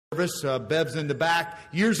service. Bev's in the back.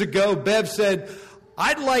 Years ago, Bev said,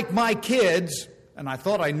 I'd like my kids, and I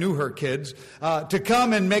thought I knew her kids, to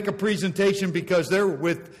come and make a presentation because they're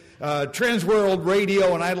with Transworld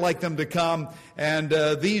Radio, and I'd like them to come. And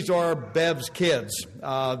these are Bev's kids.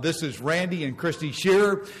 This is Randy and Christy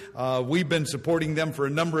Shearer. We've been supporting them for a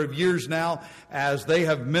number of years now as they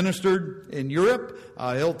have ministered in Europe.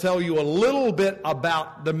 He'll tell you a little bit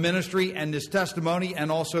about the ministry and his testimony,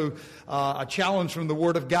 and also a challenge from the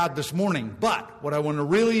Word of God this morning. But what I want to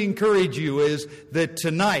really encourage you is that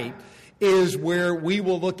tonight is where we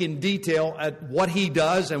will look in detail at what he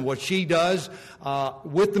does and what she does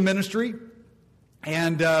with the ministry.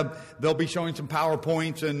 And they'll be showing some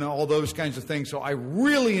PowerPoints and all those kinds of things. So I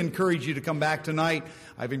really encourage you to come back tonight.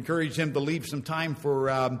 I've encouraged him to leave some time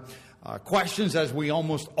for questions, as we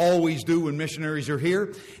almost always do when missionaries are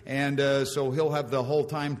here. And so he'll have the whole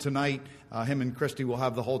time tonight. Him and Christy will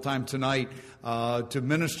have the whole time tonight to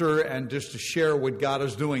minister and just to share what God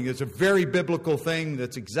is doing. It's a very biblical thing.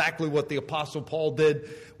 That's exactly what the Apostle Paul did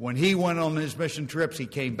when he went on his mission trips. He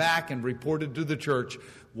came back and reported to the church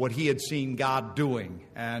what he had seen God doing.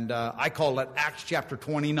 And I call it Acts chapter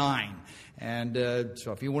 29. And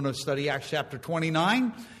so if you want to study Acts chapter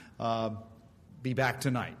 29, be back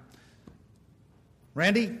tonight.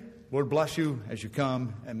 Randy, Lord bless you as you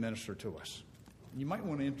come and minister to us. You might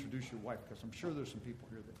want to introduce your wife, because I'm sure there's some people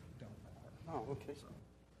here that don't know her. Oh, okay.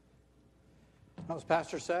 Well, as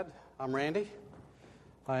Pastor said, I'm Randy.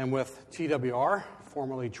 I am with TWR,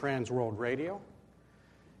 formerly Transworld Radio.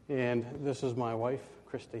 And this is my wife,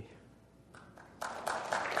 Christy.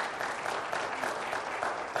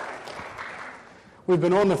 We've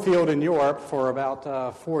been on the field in Europe for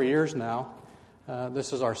about 4 years now.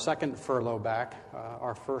 This is our second furlough back.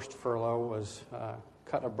 Our first furlough was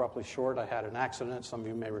cut abruptly short. I had an accident. Some of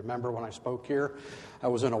you may remember when I spoke here. I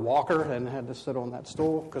was in a walker and had to sit on that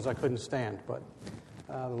stool because I couldn't stand. But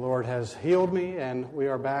the Lord has healed me, and we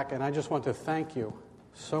are back. And I just want to thank you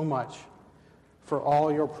so much for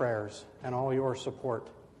all your prayers and all your support.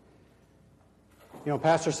 You know,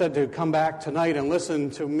 Pastor said to come back tonight and listen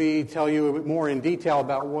to me tell you more in detail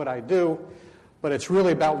about what I do, but it's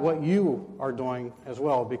really about what you are doing as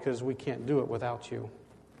well, because we can't do it without you.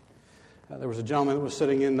 There was a gentleman that was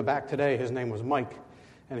sitting in the back today. His name was Mike,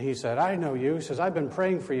 and he said, I know you. He says, I've been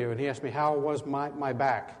praying for you. And he asked me, how was my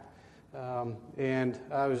back? And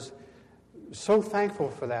I was so thankful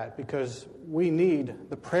for that, because we need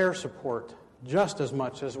the prayer support just as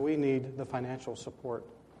much as we need the financial support.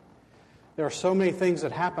 There are so many things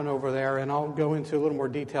that happen over there, and I'll go into a little more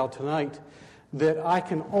detail tonight, that I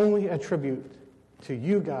can only attribute to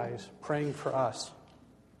you guys praying for us.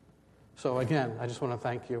 So again, I just want to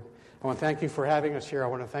thank you. I want to thank you for having us here. I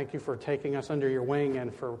want to thank you for taking us under your wing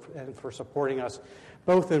and for supporting us,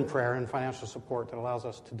 both in prayer and financial support that allows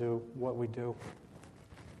us to do what we do.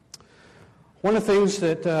 One of the things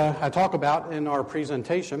that I talk about in our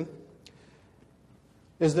presentation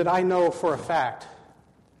is that I know for a fact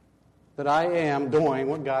that I am doing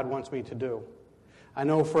what God wants me to do. I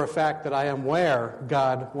know for a fact that I am where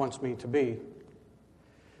God wants me to be.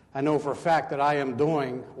 I know for a fact that I am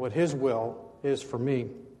doing what His will is for me.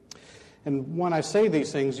 And when I say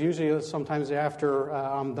these things, usually sometimes after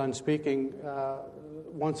I'm done speaking,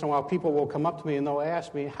 once in a while people will come up to me and they'll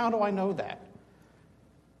ask me, how do I know that?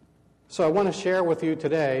 So I want to share with you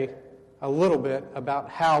today a little bit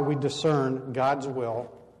about how we discern God's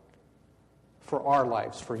will for our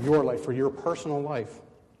lives, for your life, for your personal life.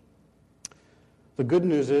 The good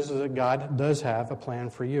news is that God does have a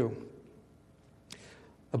plan for you.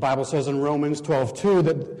 The Bible says in Romans 12:2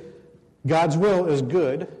 that God's will is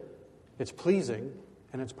good, it's pleasing,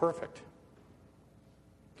 and it's perfect.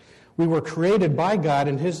 We were created by God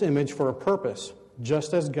in His image for a purpose,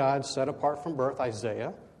 just as God set apart from birth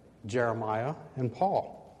Isaiah, Jeremiah, and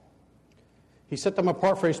Paul. He set them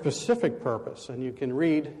apart for a specific purpose, and you can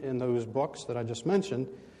read in those books that I just mentioned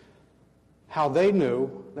how they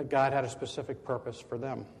knew that God had a specific purpose for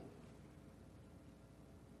them.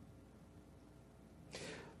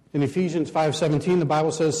 In Ephesians 5:17, the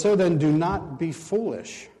Bible says, so then do not be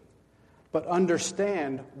foolish, but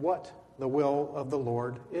understand what the will of the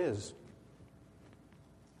Lord is.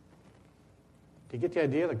 Do you get the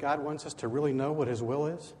idea that God wants us to really know what His will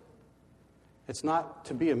is? It's not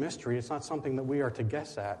to be a mystery. It's not something that we are to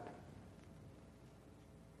guess at.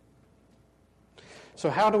 So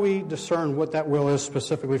how do we discern what that will is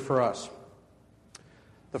specifically for us?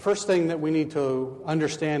 The first thing that we need to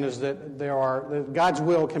understand is that God's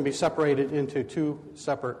will can be separated into two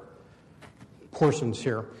separate portions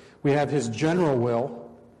here. We have His general will,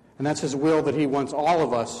 and that's His will that He wants all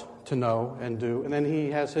of us to know and do. And then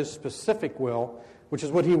He has His specific will which is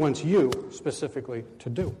what he wants you specifically to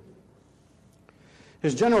do.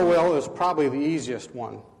 His general will is probably the easiest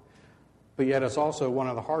one, but yet it's also one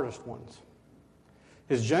of the hardest ones.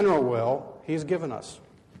 His general will, he's given us.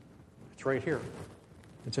 It's right here.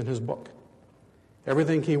 It's in his book.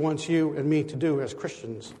 Everything he wants you and me to do as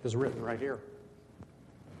Christians is written right here.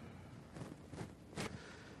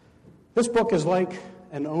 This book is like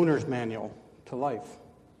an owner's manual to life.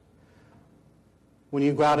 When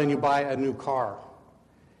you go out and you buy a new car,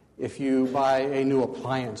 if you buy a new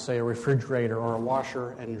appliance, say a refrigerator or a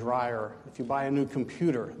washer and dryer, if you buy a new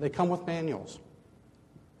computer, they come with manuals.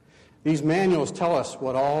 These manuals tell us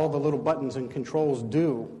what all the little buttons and controls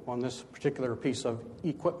do on this particular piece of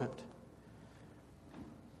equipment.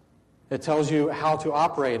 It tells you how to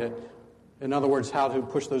operate it. In other words, how to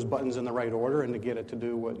push those buttons in the right order and to get it to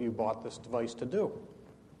do what you bought this device to do.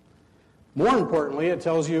 More importantly, it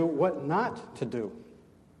tells you what not to do.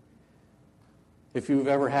 If you've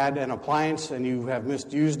ever had an appliance and you have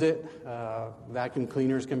misused it, vacuum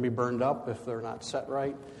cleaners can be burned up if they're not set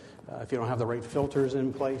right. If you don't have the right filters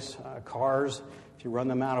in place, cars, if you run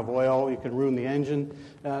them out of oil, you can ruin the engine.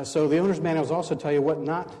 So the owner's manuals also tell you what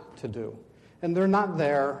not to do. And they're not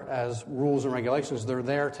there as rules and regulations. They're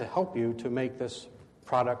there to help you to make this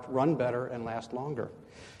product run better and last longer.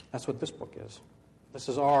 That's what this book is. This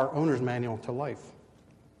is our owner's manual to life.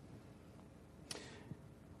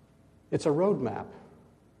 It's a roadmap.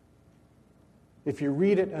 If you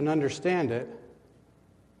read it and understand it,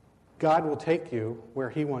 God will take you where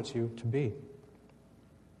he wants you to be.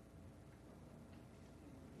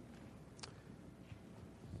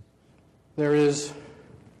 There is,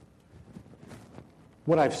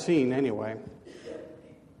 what I've seen anyway,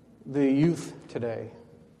 the youth today.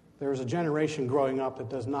 There's a generation growing up that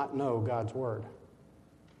does not know God's Word.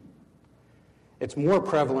 It's more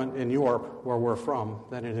prevalent in Europe, where we're from,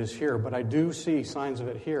 than it is here, but I do see signs of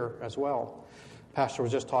it here as well. Pastor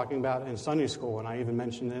was just talking about it in Sunday school, and I even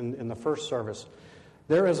mentioned in the first service.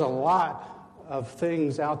 There is a lot of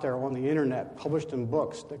things out there on the internet, published in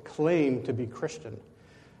books, that claim to be Christian,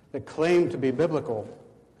 that claim to be biblical,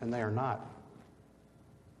 and they are not.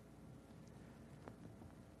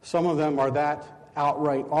 Some of them are that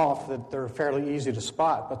outright off that they're fairly easy to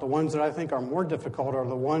spot, but the ones that I think are more difficult are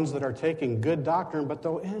the ones that are taking good doctrine, but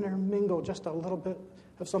they'll intermingle just a little bit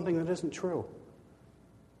of something that isn't true.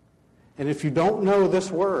 And if you don't know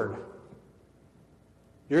this word,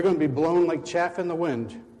 you're going to be blown like chaff in the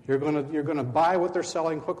wind. You're going to buy what they're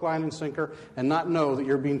selling, hook, line, and sinker, and not know that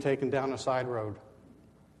you're being taken down a side road.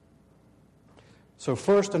 So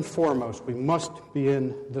first and foremost, we must be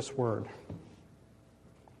in this word.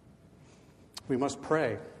 We must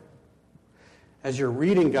pray. As you're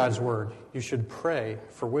reading God's word, you should pray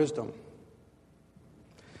for wisdom.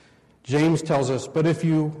 James tells us, "But if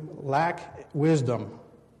you lack wisdom,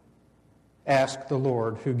 ask the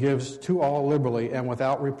Lord, who gives to all liberally and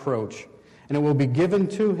without reproach, and it will be given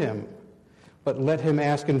to him. But let him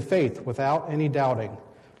ask in faith without any doubting.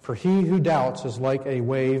 For he who doubts is like a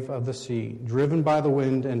wave of the sea, driven by the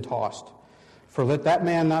wind and tossed. For let that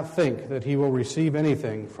man not think that he will receive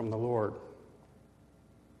anything from the Lord."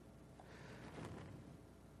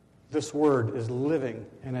 This word is living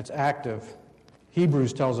and it's active.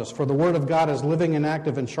 Hebrews tells us, "For the word of God is living and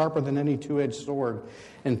active and sharper than any two-edged sword,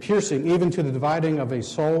 and piercing even to the dividing of a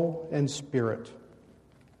soul and spirit,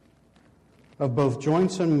 of both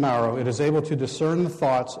joints and marrow. It is able to discern the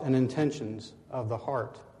thoughts and intentions of the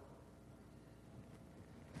heart."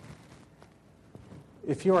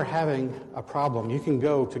 If you are having a problem, you can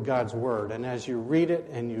go to God's word, and as you read it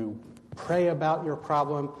and you pray about your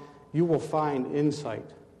problem, you will find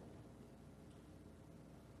insight.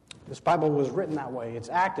 This Bible was written that way. It's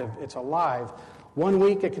active. It's alive. One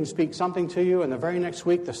week it can speak something to you, and the very next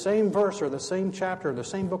week the same verse or the same chapter or the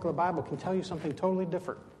same book of the Bible can tell you something totally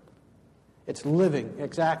different. It's living.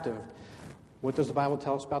 It's active. What does the Bible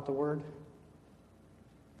tell us about the Word?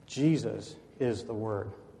 Jesus is the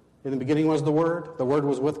Word. In the beginning was the Word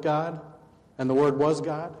was with God, and the Word was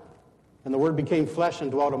God, and the Word became flesh and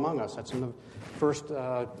dwelt among us. That's in the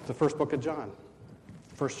first book of John,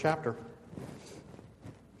 first chapter.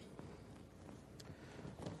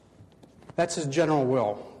 That's his general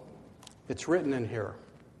will. It's written in here.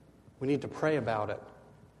 We need to pray about it.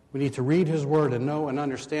 We need to read his word and know and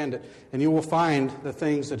understand it, and you will find the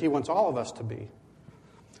things that he wants all of us to be.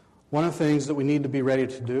 One of the things that we need to be ready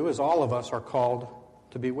to do is all of us are called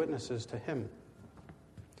to be witnesses to him.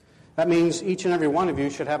 That means each and every one of you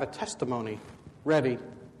should have a testimony ready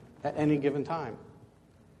at any given time.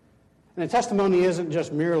 And a testimony isn't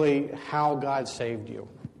just merely how God saved you.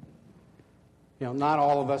 Not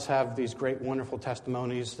all of us have these great, wonderful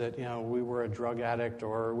testimonies that, we were a drug addict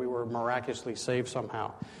or we were miraculously saved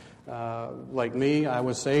somehow. Like me, I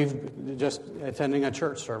was saved just attending a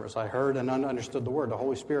church service. I heard and understood the Word. The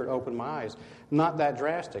Holy Spirit opened my eyes. Not that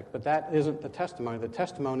drastic, but that isn't the testimony. The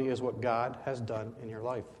testimony is what God has done in your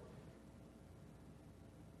life.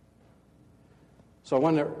 So I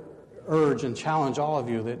want to urge and challenge all of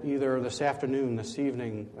you that either this afternoon, this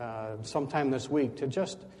evening, sometime this week, to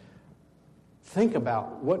just think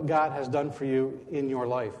about what God has done for you in your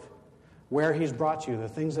life, where He's brought you, the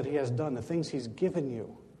things that He has done, the things He's given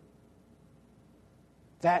you.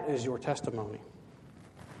 That is your testimony.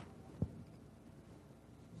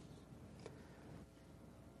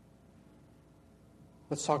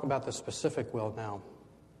 Let's talk about the specific will now.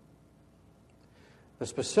 The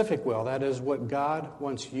specific will, that is what God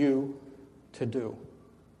wants you to do.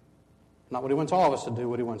 Not what He wants all of us to do,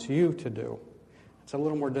 what He wants you to do. It's a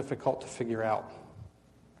little more difficult to figure out.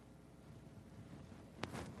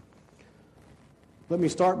 Let me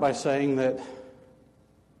start by saying that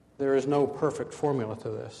there is no perfect formula to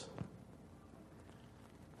this.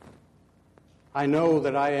 I know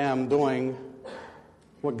that I am doing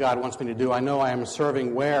what God wants me to do. I know I am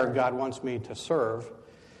serving where God wants me to serve.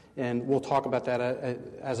 And we'll talk about that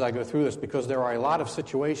as I go through this, because there are a lot of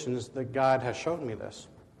situations that God has shown me this.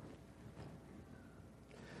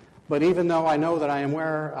 But even though I know that I am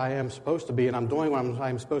where I am supposed to be and I'm doing what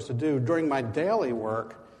I'm supposed to do, during my daily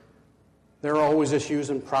work, there are always issues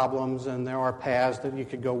and problems, and there are paths that you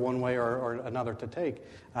could go one way or another to take.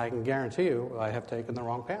 I can guarantee you I have taken the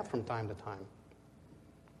wrong path from time to time.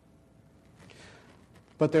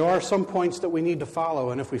 But there are some points that we need to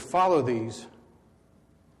follow, and if we follow these,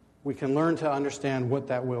 we can learn to understand what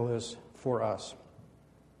that will is for us.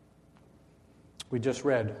 We just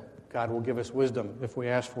read, God will give us wisdom if we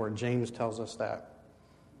ask for it. James tells us that.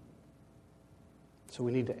 So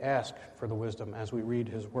we need to ask for the wisdom as we read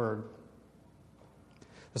His Word.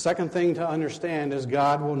 The second thing to understand is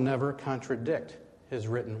God will never contradict His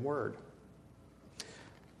written Word.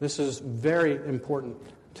 This is very important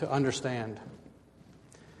to understand.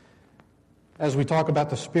 As we talk about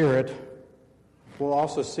the Spirit, we'll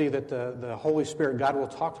also see that the Holy Spirit, God will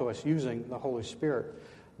talk to us using the Holy Spirit.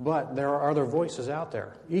 But there are other voices out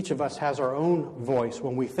there. Each of us has our own voice.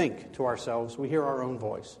 When we think to ourselves, we hear our own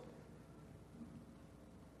voice.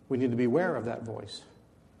 We need to be aware of that voice.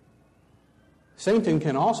 Satan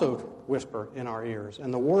can also whisper in our ears,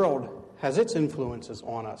 and the world has its influences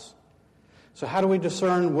on us. So how do we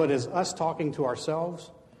discern what is us talking to ourselves?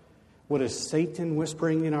 What is Satan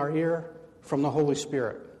whispering in our ear? From the Holy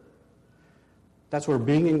Spirit. That's where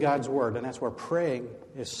being in God's Word, and that's where praying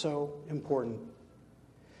is so important.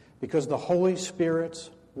 Because the Holy Spirit's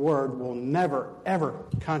Word will never, ever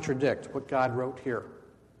contradict what God wrote here.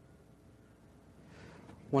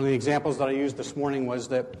 One of the examples that I used this morning was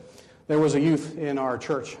that there was a youth in our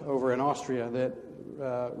church over in Austria that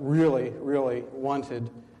really, really wanted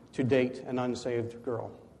to date an unsaved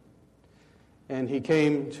girl. And he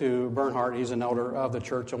came to Bernhardt. He's an elder of the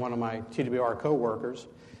church and one of my TWR co-workers.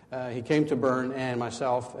 He came to Bern and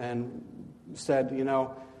myself and said,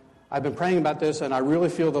 I've been praying about this, and I really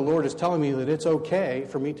feel the Lord is telling me that it's okay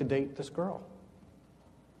for me to date this girl.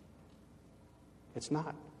 It's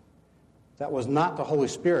not. That was not the Holy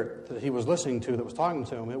Spirit that he was listening to that was talking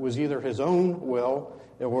to him. It was either his own will,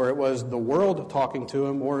 or it was the world talking to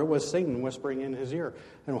him, or it was Satan whispering in his ear.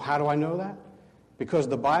 And how do I know that? Because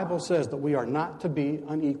the Bible says that we are not to be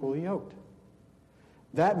unequally yoked.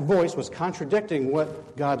 That voice was contradicting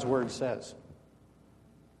what God's Word says.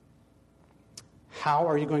 How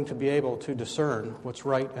are you going to be able to discern what's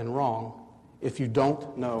right and wrong if you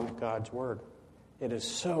don't know God's Word? It is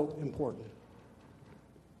so important.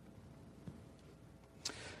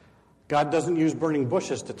 God doesn't use burning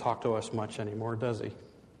bushes to talk to us much anymore, does He?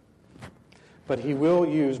 But He will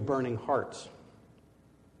use burning hearts.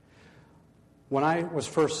 When I was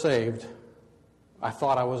first saved, I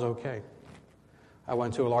thought I was okay. I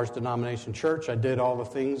went to a large denomination church. I did all the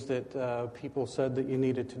things that people said that you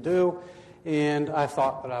needed to do, and I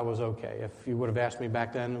thought that I was okay. If you would have asked me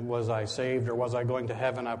back then, was I saved or was I going to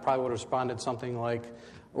heaven, I probably would have responded something like,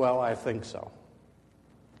 well, I think so.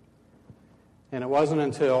 And it wasn't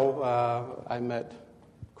until I met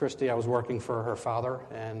Christy. I was working for her father,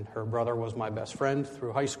 and her brother was my best friend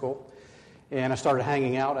through high school. And I started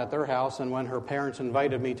hanging out at their house, and when her parents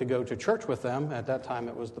invited me to go to church with them, at that time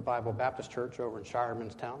it was the Bible Baptist Church over in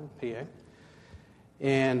Shiremanstown, PA.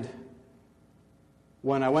 And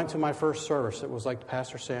when I went to my first service, it was like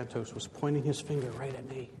Pastor Santos was pointing his finger right at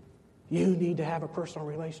me. You need to have a personal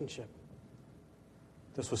relationship.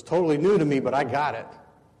 This was totally new to me, but I got it.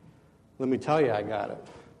 Let me tell you, I got it.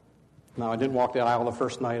 Now, I didn't walk the aisle the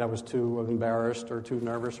first night. I was too embarrassed or too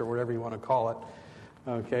nervous or whatever you want to call it.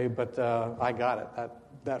 Okay, but I got it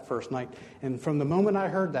that first night. And from the moment I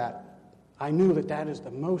heard that, I knew that is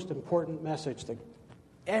the most important message that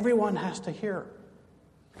everyone has to hear.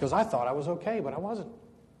 Because I thought I was okay, but I wasn't.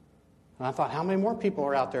 And I thought, how many more people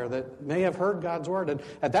are out there that may have heard God's word? And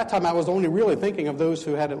at that time, I was only really thinking of those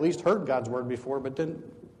who had at least heard God's word before, but didn't,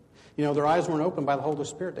 their eyes weren't opened by the Holy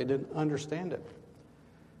Spirit. They didn't understand it.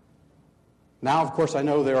 Now, of course, I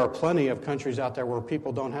know there are plenty of countries out there where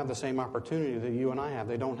people don't have the same opportunity that you and I have.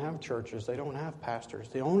 They don't have churches. They don't have pastors.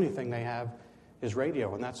 The only thing they have is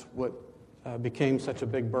radio, and that's what became such a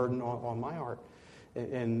big burden on my heart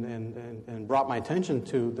and brought my attention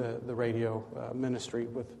to the radio ministry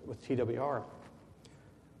with TWR.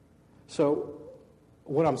 So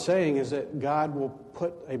what I'm saying is that God will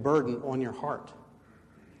put a burden on your heart.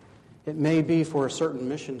 It may be for a certain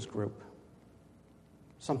missions group,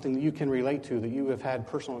 something that you can relate to, that you have had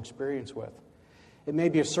personal experience with. It may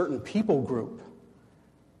be a certain people group.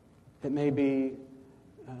 It may be,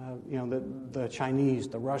 the Chinese,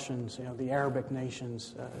 the Russians, the Arabic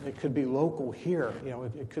nations. It could be local here.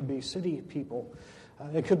 It could be city people.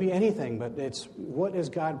 It could be anything, but it's what is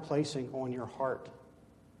God placing on your heart?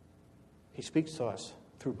 He speaks to us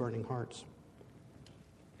through burning hearts.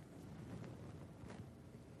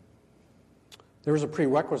 There is a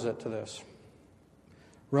prerequisite to this.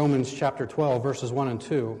 Romans chapter 12, verses 1 and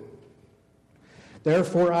 2.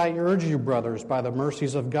 Therefore I urge you, brothers, by the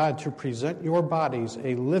mercies of God, to present your bodies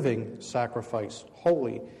a living sacrifice,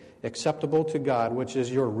 holy, acceptable to God, which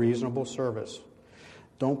is your reasonable service.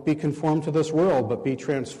 Don't be conformed to this world, but be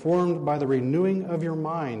transformed by the renewing of your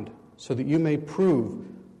mind, so that you may prove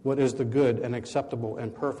what is the good and acceptable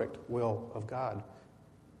and perfect will of God.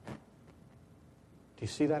 Do you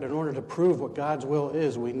see that? In order to prove what God's will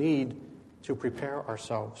is, we need to prepare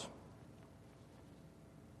ourselves.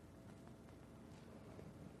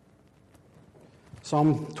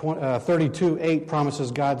 Psalm 32:8 promises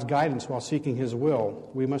God's guidance while seeking His will.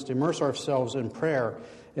 We must immerse ourselves in prayer,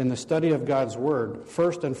 in the study of God's Word,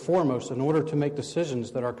 first and foremost, in order to make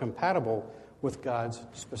decisions that are compatible with God's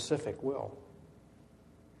specific will.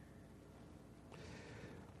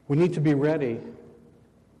 We need to be ready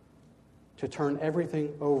to turn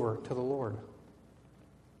everything over to the Lord.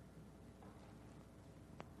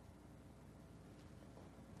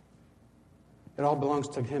 It all belongs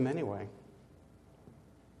to Him anyway.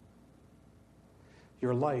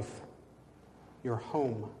 Your life, your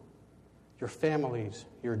home, your families,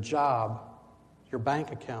 your job, your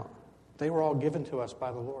bank account, they were all given to us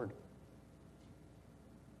by the Lord.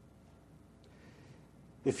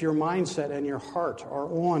 If your mindset and your heart are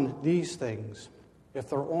on these things, if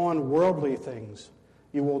they're on worldly things,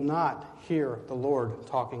 you will not hear the Lord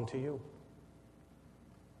talking to you.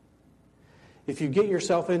 If you get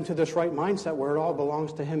yourself into this right mindset where it all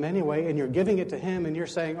belongs to Him anyway, and you're giving it to Him and you're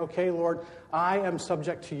saying, okay, Lord, I am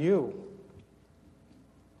subject to you,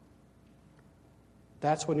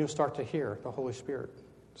 that's when you'll start to hear the Holy Spirit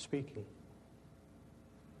speaking.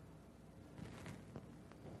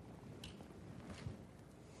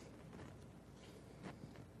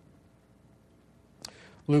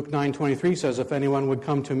 Luke 9:23 says, if anyone would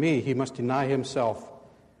come to me, he must deny himself,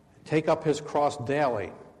 take up his cross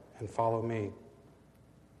daily, and follow me.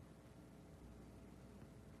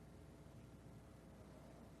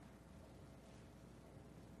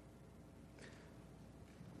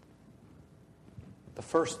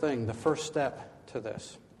 The first step to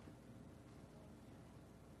this,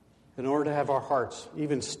 in order to have our hearts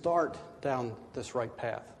even start down this right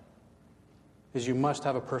path, is you must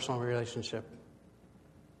have a personal relationship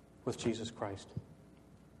with Jesus Christ.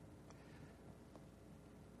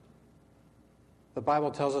 The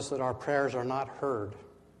Bible tells us that our prayers are not heard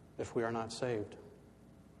if we are not saved.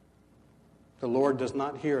 The Lord does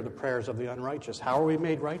not hear the prayers of the unrighteous. How are we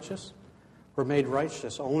made righteous? We're made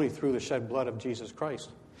righteous only through the shed blood of Jesus Christ.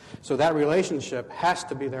 So that relationship has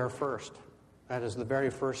to be there first. That is the very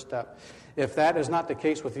first step. If that is not the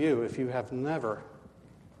case with you, if you have never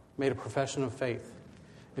made a profession of faith,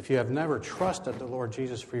 if you have never trusted the Lord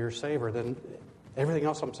Jesus for your Savior, then everything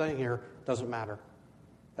else I'm saying here doesn't matter.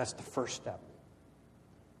 That's the first step.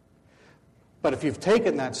 But if you've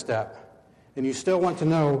taken that step and you still want to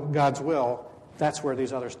know God's will, that's where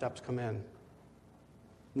these other steps come in.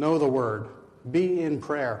 Know the Word. Be in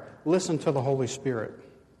prayer. Listen to the Holy Spirit.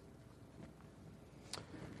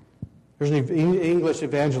 There's an English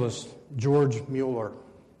evangelist, George Mueller,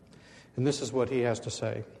 and this is what he has to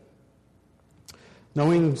say.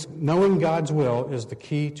 Knowing God's will is the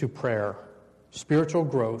key to prayer, spiritual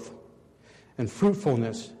growth, and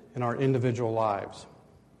fruitfulness in our individual lives.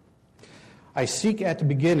 I seek at the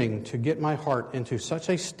beginning to get my heart into such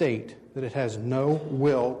a state that it has no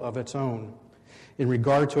will of its own in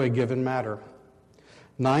regard to a given matter.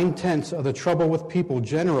 9/10 of the trouble with people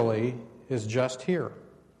generally is just here.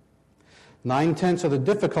 9/10 of the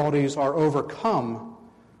difficulties are overcome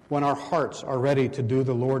when our hearts are ready to do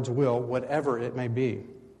the Lord's will, whatever it may be.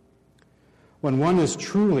 When one is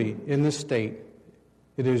truly in this state,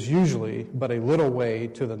 it is usually but a little way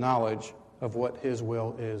to the knowledge of what His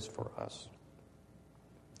will is for us.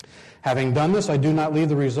 Having done this, I do not leave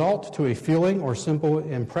the result to a feeling or simple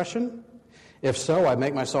impression. If so, I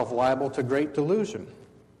make myself liable to great delusion.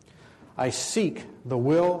 I seek the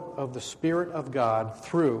will of the Spirit of God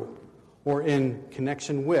through or in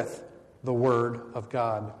connection with the Word of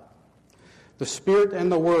God. The Spirit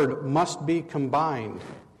and the Word must be combined.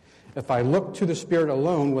 If I look to the Spirit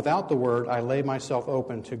alone without the Word, I lay myself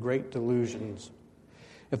open to great delusions.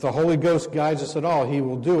 If the Holy Ghost guides us at all, He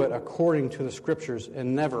will do it according to the Scriptures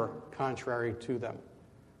and never contrary to them.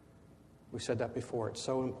 We said that before. It's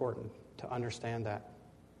so important to understand that,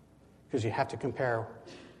 because you have to compare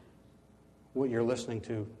what you're listening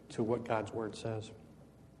to what God's Word says.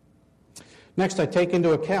 Next, I take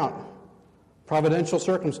into account providential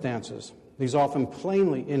circumstances. These often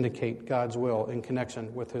plainly indicate God's will in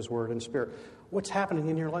connection with His Word and Spirit. What's happening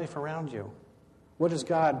in your life around you? What is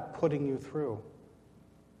God putting you through?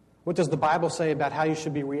 What does the Bible say about how you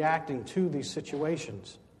should be reacting to these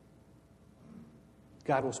situations?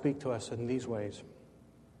 God will speak to us in these ways.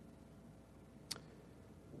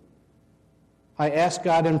 I ask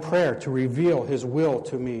God in prayer to reveal His will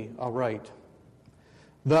to me aright.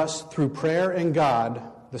 Thus, through prayer and God,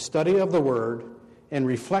 the study of the Word, and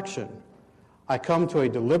reflection, I come to a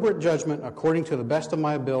deliberate judgment according to the best of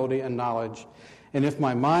my ability and knowledge, and if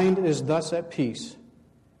my mind is thus at peace,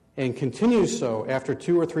 and continues so after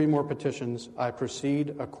 2 or 3 more petitions, I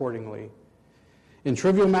proceed accordingly. In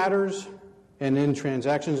trivial matters and in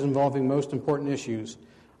transactions involving most important issues,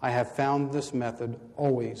 I have found this method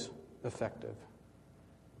always effective.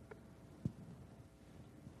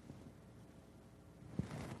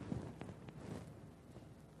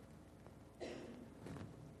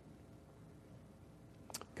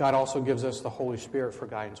 God also gives us the Holy Spirit for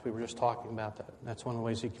guidance. We were just talking about that. That's one of the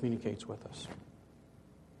ways He communicates with us.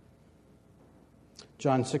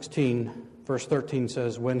 John 16, verse 13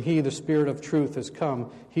 says, "When He, the Spirit of truth, has come,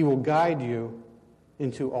 He will guide you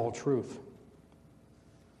into all truth."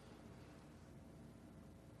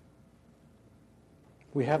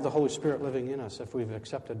 We have the Holy Spirit living in us if we've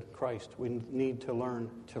accepted Christ. We need to learn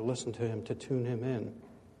to listen to Him, to tune Him in.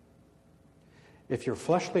 If your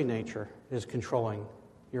fleshly nature is controlling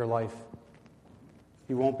your life,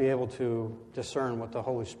 you won't be able to discern what the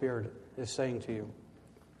Holy Spirit is saying to you.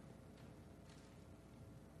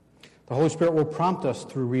 The Holy Spirit will prompt us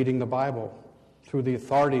through reading the Bible, through the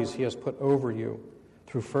authorities He has put over you,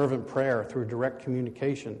 through fervent prayer, through direct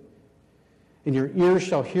communication. And your ears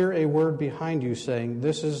shall hear a word behind you saying,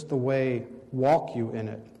 "This is the way, walk you in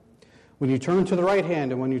it. When you turn to the right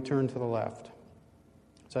hand and when you turn to the left."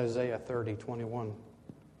 It's Isaiah 30:21.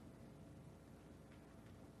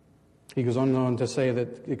 He goes on to say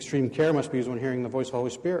that extreme care must be used when hearing the voice of the Holy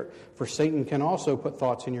Spirit, for Satan can also put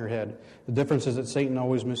thoughts in your head. The difference is that Satan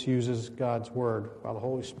always misuses God's Word, while the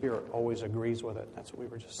Holy Spirit always agrees with it. That's what we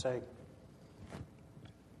were just saying.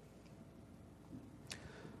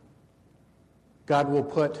 God will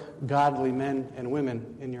put godly men and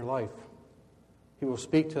women in your life. He will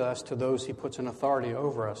speak to us, to those He puts in authority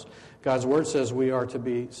over us. God's Word says we are to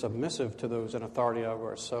be submissive to those in authority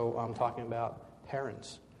over us. So I'm talking about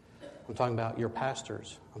parents. I'm talking about your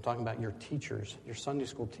pastors. I'm talking about your teachers, your Sunday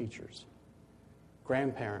school teachers,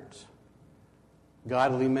 grandparents,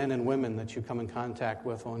 godly men and women that you come in contact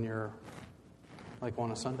with on your, like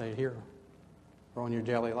on a Sunday here, or on your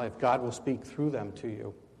daily life. God will speak through them to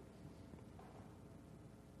you.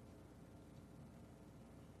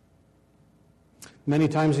 Many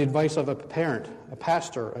times the advice of a parent, a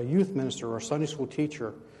pastor, a youth minister, or a Sunday school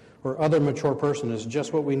teacher, or other mature person is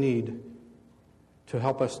just what we need to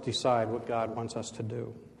help us decide what God wants us to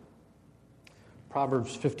do.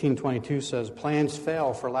 Proverbs 15:22 says, "Plans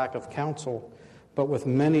fail for lack of counsel, but with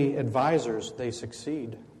many advisors they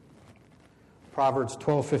succeed." Proverbs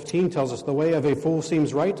 12:15 tells us, "The way of a fool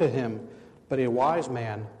seems right to him, but a wise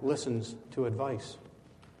man listens to advice."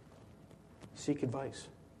 Seek advice.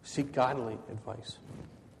 Seek godly advice.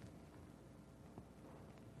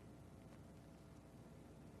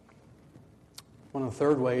 One of the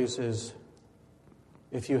third ways is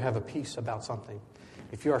if you have a peace about something.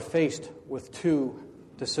 If you are faced with 2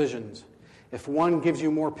 decisions, if one gives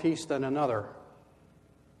you more peace than another,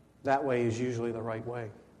 That way is usually the right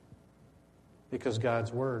way, because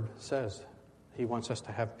God's Word says He wants us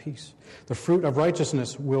to have peace. The fruit of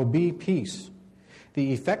righteousness will be peace.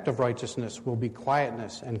 The effect of righteousness will be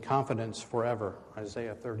quietness and confidence forever.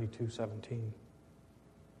 Isaiah 32:17.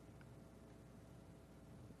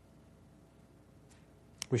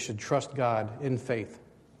 We should trust God in faith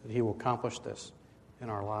that He will accomplish this in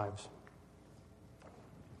our lives.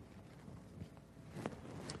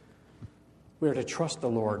 We are to trust the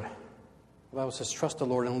Lord. The Bible says, trust the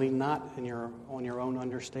Lord and lean not on your own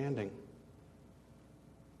understanding.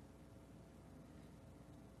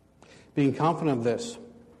 Being confident of this,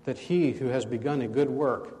 that He who has begun a good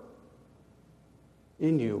work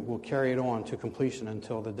in you will carry it on to completion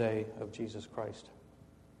until the day of Jesus Christ.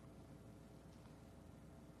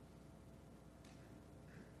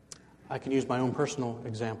 I can use my own personal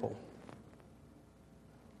example.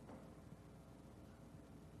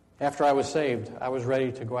 After I was saved, I was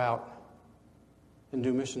ready to go out and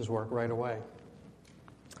do missions work right away.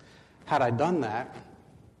 Had I done that,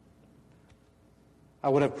 I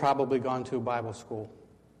would have probably gone to a Bible school.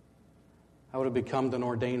 I would have become an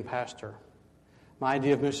ordained pastor. My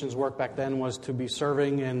idea of missions work back then was to be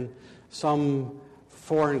serving in some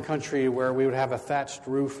foreign country where we would have a thatched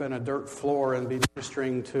roof and a dirt floor and be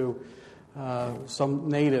ministering to some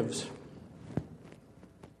natives.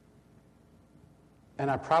 And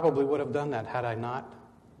I probably would have done that had I not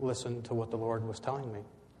listened to what the Lord was telling me.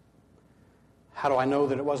 How do I know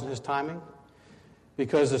that it wasn't His timing?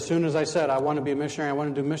 Because as soon as I said, I want to be a missionary, I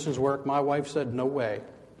want to do missions work, my wife said, no way.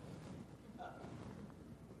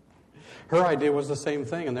 Her idea was the same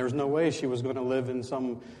thing, and there was no way she was going to live in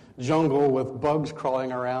some jungle with bugs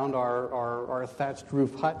crawling around our thatched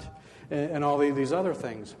roof hut and all these other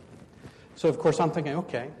things. So, of course, I'm thinking,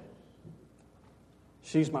 okay,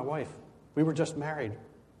 she's my wife. We were just married.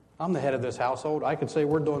 I'm the head of this household. I could say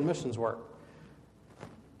we're doing missions work.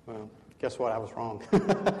 Well, guess what? I was wrong.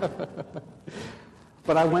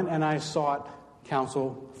 But I went and I sought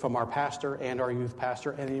counsel from our pastor and our youth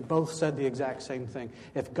pastor, and they both said the exact same thing.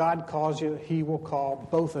 If God calls you, He will call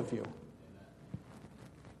both of you.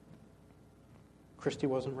 Christy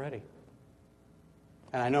wasn't ready.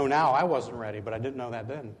 And I know now I wasn't ready, but I didn't know that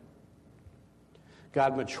then.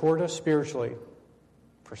 God matured us spiritually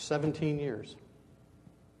for 17 years.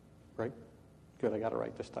 Right? Good, I got it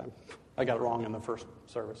right this time. I got it wrong in the first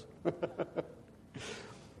service.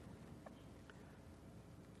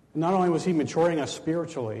 Not only was He maturing us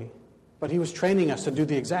spiritually, but He was training us to do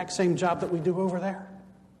the exact same job that we do over there.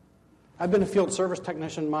 I've been a field service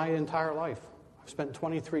technician my entire life. I've spent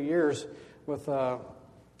 23 years with,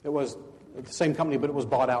 it was the same company, but it was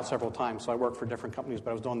bought out several times, so I worked for different companies,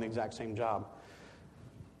 but I was doing the exact same job.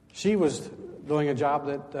 She was doing a job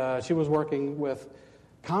that she was working with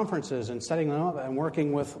conferences and setting them up and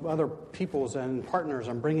working with other peoples and partners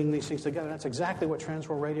and bringing these things together. That's exactly what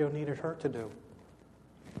Transworld Radio needed her to do.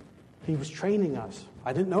 He was training us.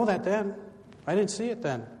 I didn't know that then. I didn't see it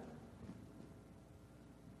then.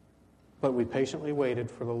 But we patiently waited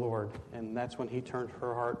for the Lord, and that's when He turned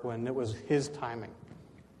her heart, when it was His timing.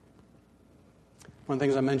 One of the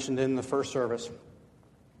things I mentioned in the first service,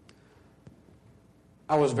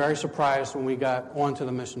 I was very surprised when we got onto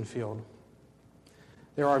the mission field.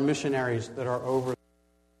 There are missionaries that are over,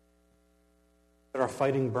 that are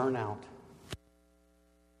fighting burnout.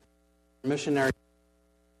 Missionaries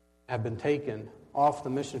have been taken off the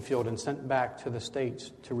mission field and sent back to the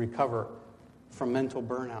States to recover from mental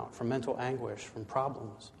burnout, from mental anguish, from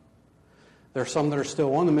problems. There are some that are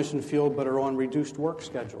still on the mission field but are on reduced work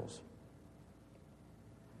schedules.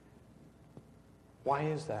 Why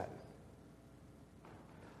is that?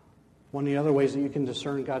 One of the other ways that you can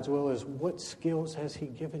discern God's will is, what skills has He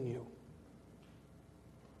given you?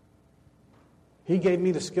 He gave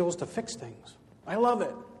me the skills to fix things. I love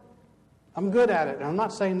it. I'm good at it. And I'm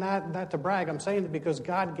not saying that to brag. I'm saying it because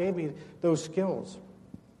God gave me those skills.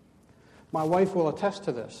 My wife will attest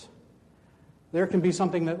to this. There can be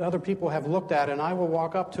something that other people have looked at, and I will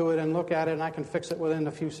walk up to it and look at it, and I can fix it within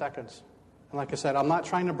a few seconds. And like I said, I'm not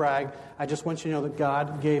trying to brag. I just want you to know that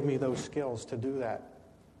God gave me those skills to do that.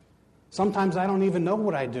 Sometimes I don't even know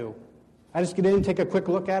what I do. I just get in, take a quick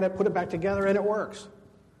look at it, put it back together, and it works.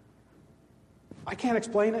 I can't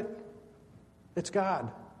explain it. It's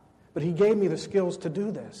God. But He gave me the skills to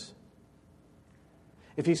do this.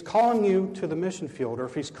 If He's calling you to the mission field, or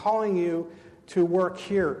if He's calling you to work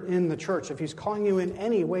here in the church, if He's calling you in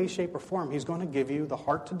any way, shape, or form, He's going to give you the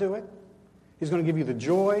heart to do it. He's going to give you the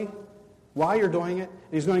joy while you're doing it,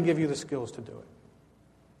 and He's going to give you the skills to do it.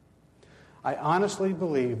 I honestly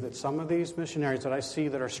believe that some of these missionaries that I see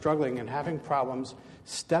that are struggling and having problems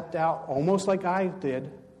stepped out almost like I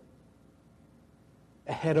did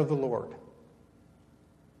ahead of the Lord.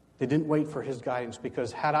 They didn't wait for his guidance,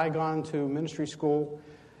 because had I gone to ministry school,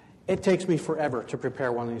 it takes me forever to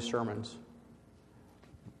prepare one of these sermons.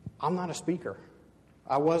 I'm not a speaker.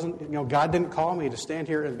 I wasn't, God didn't call me to stand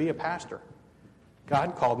here and be a pastor.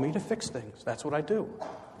 God called me to fix things. That's what I do.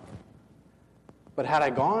 But had I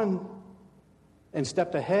gone and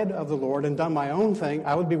stepped ahead of the Lord and done my own thing,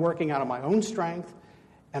 I would be working out of my own strength,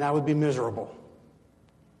 and I would be miserable.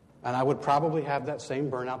 And I would probably have that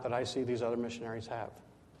same burnout that I see these other missionaries have.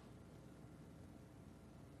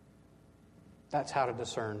 That's how to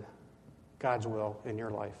discern God's will in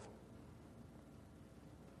your life.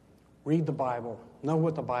 Read the Bible. Know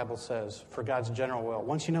what the Bible says for God's general will.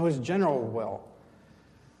 Once you know his general will,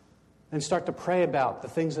 then start to pray about the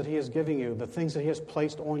things that he is giving you, the things that he has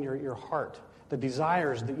placed on your heart, the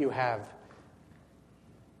desires that you have.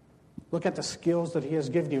 Look at the skills that he has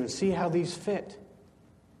given you and see how these fit.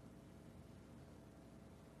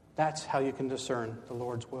 That's how you can discern the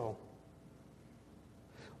Lord's will.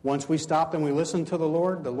 Once we stopped and we listened to the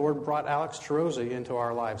Lord brought Alex Chirozzi into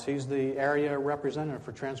our lives. He's the area representative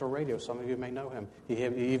for Transworld Radio. Some of you may know him. He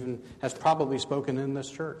even has probably spoken in this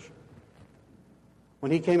church.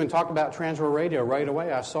 When he came and talked about Transworld Radio, right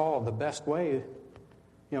away I saw the best way.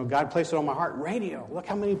 God placed it on my heart. Radio. Look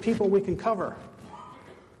how many people we can cover.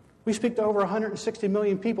 We speak to over 160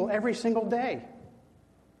 million people every single day.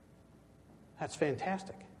 That's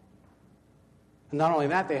fantastic. And not only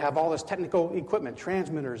that, they have all this technical equipment,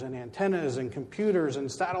 transmitters and antennas and computers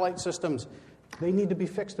and satellite systems. They need to be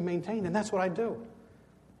fixed and maintained, and that's what I do.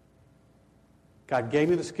 God gave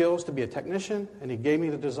me the skills to be a technician, and he gave me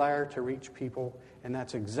the desire to reach people, and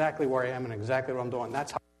that's exactly where I am and exactly what I'm doing.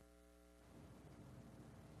 That's how.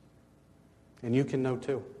 And you can know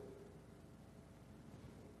too.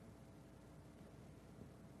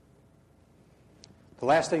 The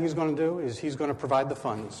last thing he's going to do is he's going to provide the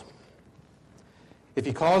funds. If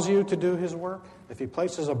he calls you to do his work, if he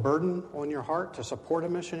places a burden on your heart to support a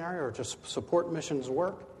missionary or to support missions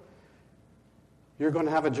work, you're going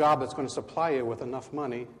to have a job that's going to supply you with enough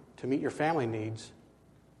money to meet your family needs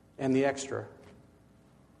and the extra.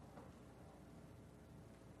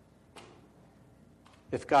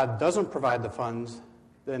 If God doesn't provide the funds,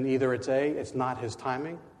 then either it's not his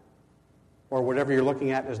timing, or whatever you're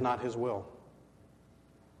looking at is not his will.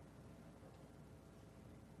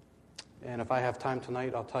 And if I have time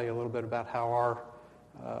tonight, I'll tell you a little bit about how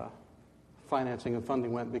our financing and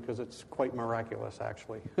funding went, because it's quite miraculous,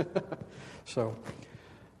 actually. So,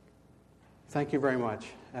 thank you very much,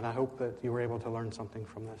 and I hope that you were able to learn something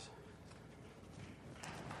from this.